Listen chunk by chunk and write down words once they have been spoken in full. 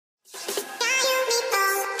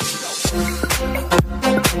What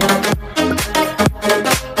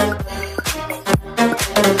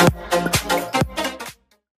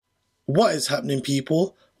is happening,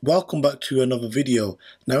 people? Welcome back to another video.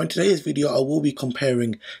 Now in today's video I will be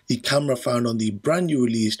comparing the camera found on the brand new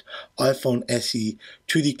released iPhone SE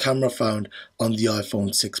to the camera found on the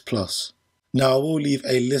iPhone 6 Plus. Now I will leave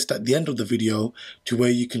a list at the end of the video to where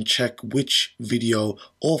you can check which video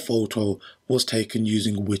or photo was taken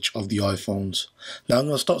using which of the iPhones. Now I'm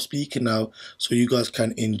going to stop speaking now so you guys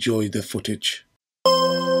can enjoy the footage.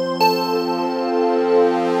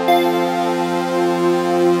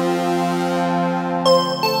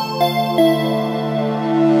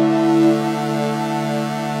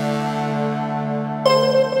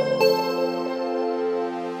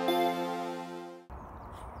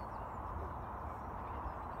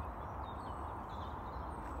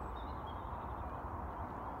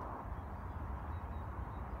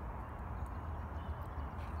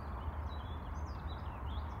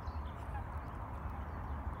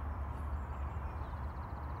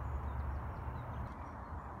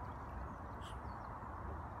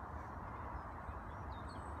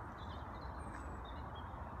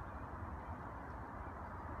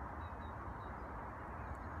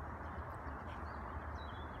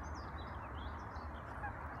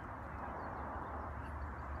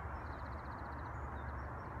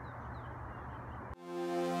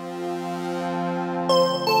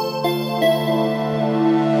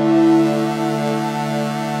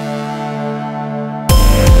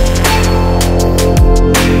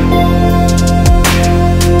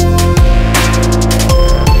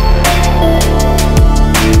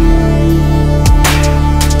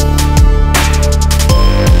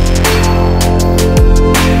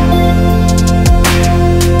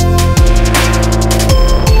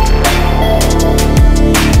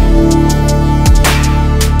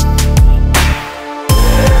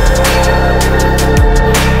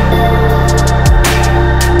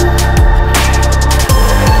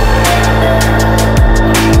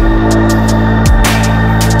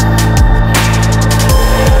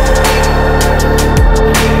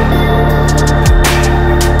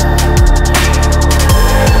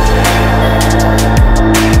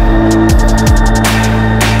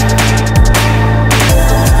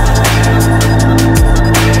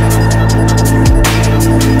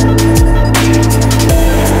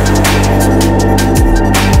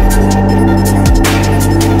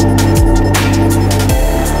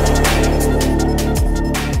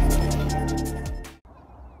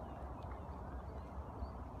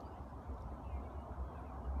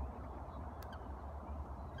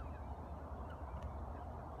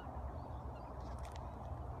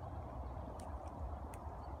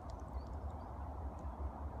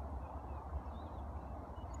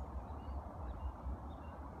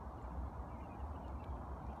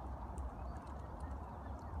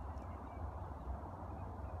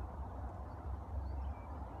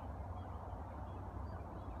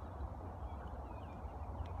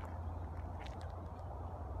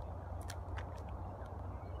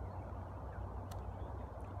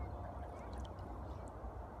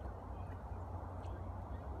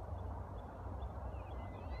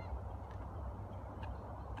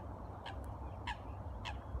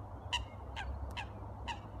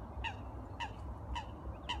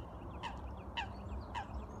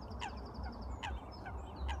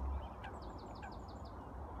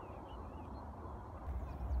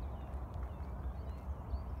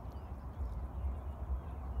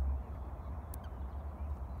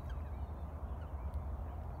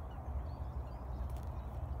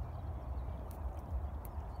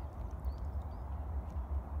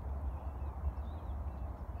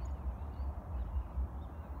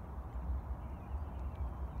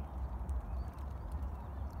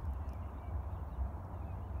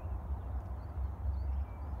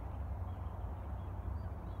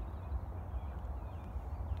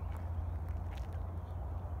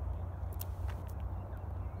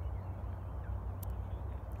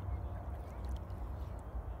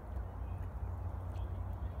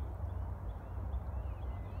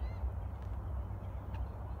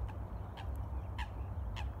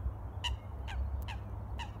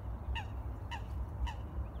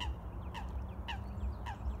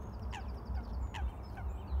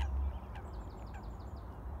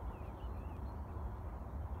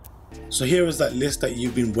 So here is that list that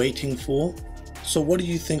you've been waiting for. So what do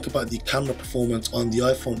you think about the camera performance on the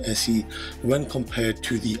iPhone SE when compared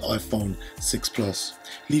to the iPhone 6 Plus?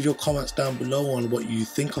 Leave your comments down below on what you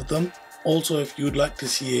think of them. Also, if you would like to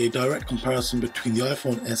see a direct comparison between the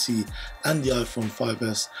iPhone SE and the iPhone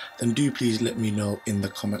 5S, then do please let me know in the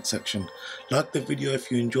comment section. Like the video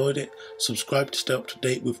if you enjoyed it, subscribe to stay up to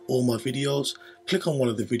date with all my videos, click on one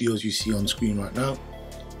of the videos you see on screen right now,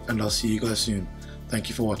 and I'll see you guys soon. Thank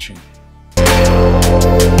you for watching.